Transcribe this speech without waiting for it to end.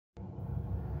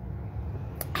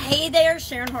Hey there,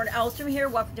 Sharon Horne-Ellstrom here.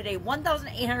 Welcome to day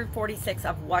 1846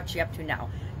 of What You Up To Now,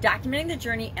 documenting the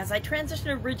journey as I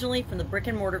transitioned originally from the brick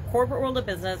and mortar corporate world of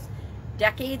business,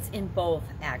 decades in both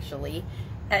actually,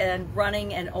 and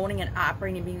running and owning and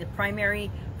operating and being the primary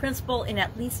principal in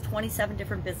at least 27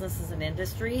 different businesses and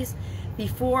industries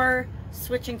before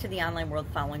switching to the online world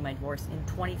following my divorce in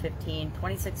 2015.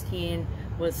 2016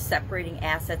 was separating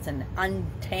assets and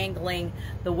untangling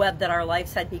the web that our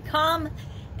lives had become.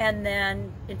 And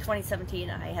then in 2017,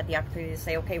 I had the opportunity to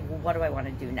say, okay, well, what do I want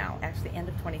to do now? Actually, end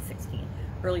of 2016,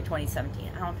 early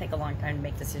 2017. I don't take a long time to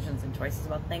make decisions and choices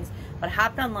about things, but I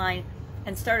hopped online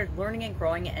and started learning and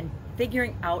growing and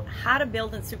figuring out how to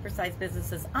build and supersize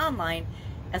businesses online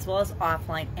as well as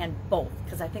offline, and both,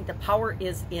 because I think the power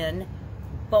is in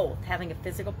both, having a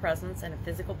physical presence and a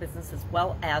physical business as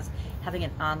well as having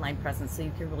an online presence so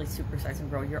you can really supersize and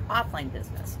grow your offline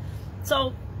business.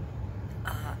 So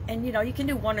and you know, you can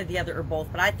do one or the other or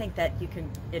both, but I think that you can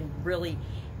really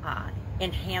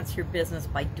enhance your business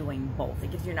by doing both.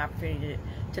 It gives you an opportunity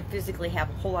to physically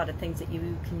have a whole lot of things that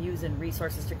you can use and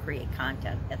resources to create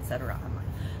content, etc. online.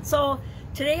 So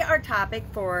today our topic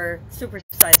for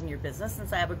supersizing your business,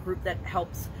 since I have a group that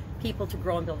helps people to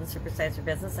grow and build and supersize their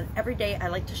business, and every day I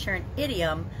like to share an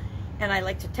idiom, and I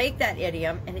like to take that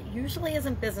idiom, and it usually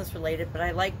isn't business related, but I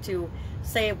like to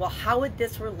say, well, how would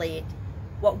this relate?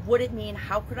 What would it mean?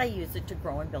 How could I use it to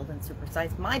grow and build and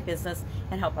supersize my business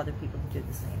and help other people to do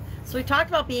the same? So we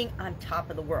talked about being on top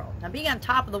of the world. Now, being on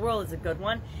top of the world is a good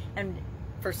one, and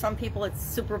for some people it's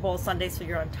Super Bowl Sunday, so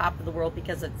you're on top of the world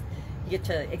because you get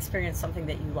to experience something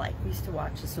that you like. We used to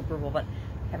watch the Super Bowl, but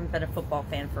haven't been a football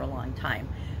fan for a long time.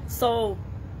 So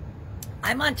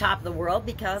I'm on top of the world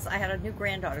because I had a new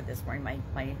granddaughter this morning.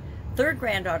 My third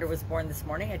granddaughter was born this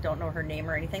morning. I don't know her name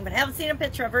or anything, but I haven't seen a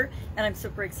picture of her, and I'm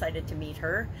super excited to meet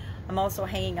her. I'm also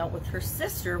hanging out with her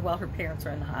sister while her parents are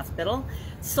in the hospital.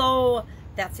 So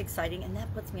that's exciting, and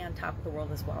that puts me on top of the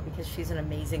world as well because she's an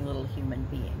amazing little human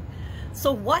being.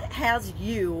 So what has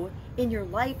you in your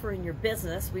life or in your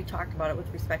business, we talked about it with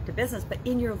respect to business, but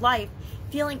in your life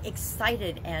feeling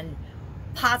excited and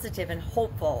positive and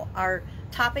hopeful? Our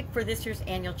topic for this year's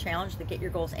annual challenge, the Get Your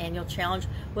Goals annual challenge,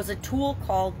 was a tool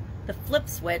called the flip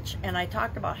switch, and I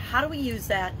talked about how do we use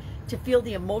that to feel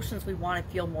the emotions we want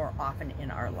to feel more often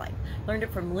in our life. Learned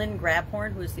it from Lynn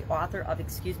Grabhorn, who is the author of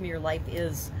Excuse Me, Your Life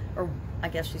Is, or I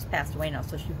guess she's passed away now,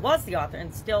 so she was the author,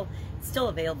 and still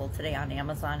available today on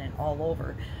Amazon and all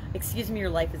over. Excuse Me, Your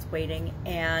Life Is Waiting,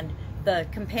 and the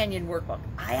companion workbook.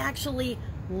 I actually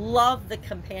love the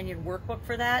companion workbook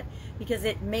for that because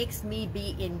it makes me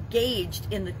be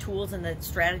engaged in the tools and the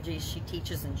strategies she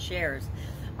teaches and shares.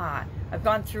 I've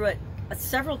gone through it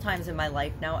several times in my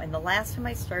life now, and the last time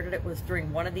I started it was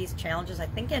during one of these challenges, I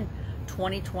think in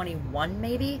 2021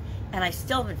 maybe, and I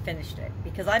still haven't finished it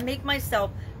because I make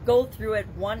myself go through it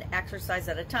one exercise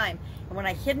at a time. And when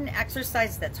I hit an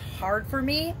exercise that's hard for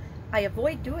me, I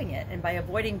avoid doing it, and by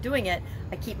avoiding doing it,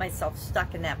 I keep myself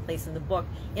stuck in that place in the book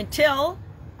until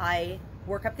I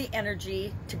work up the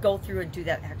energy to go through and do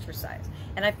that exercise.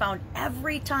 And I found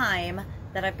every time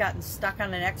that I've gotten stuck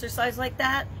on an exercise like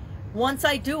that, once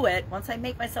I do it, once I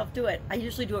make myself do it, I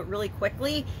usually do it really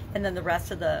quickly, and then the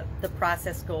rest of the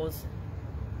process goes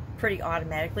pretty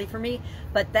automatically for me.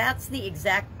 But that's the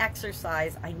exact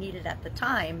exercise I needed at the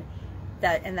time,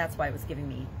 and that's why it was giving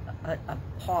me a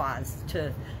pause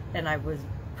and I was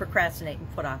procrastinate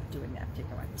and put off doing that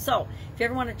particular one. So if you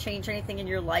ever want to change anything in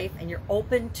your life and you're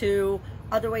open to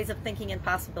other ways of thinking and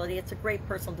possibility, it's a great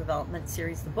personal development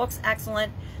series. The book's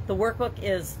excellent. The workbook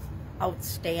is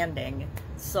outstanding.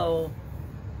 So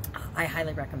I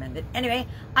highly recommend it. Anyway,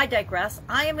 I digress.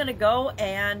 I am going to go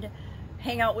and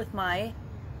hang out with my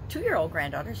 2-year-old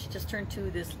granddaughter. She just turned 2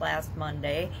 this last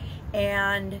Monday,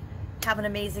 and have an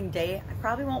amazing day. I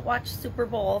probably won't watch Super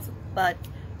Bowls, but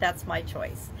that's my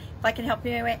choice. If I can help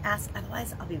you anyway, ask.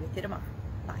 Otherwise, I'll be with you tomorrow.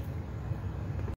 Bye.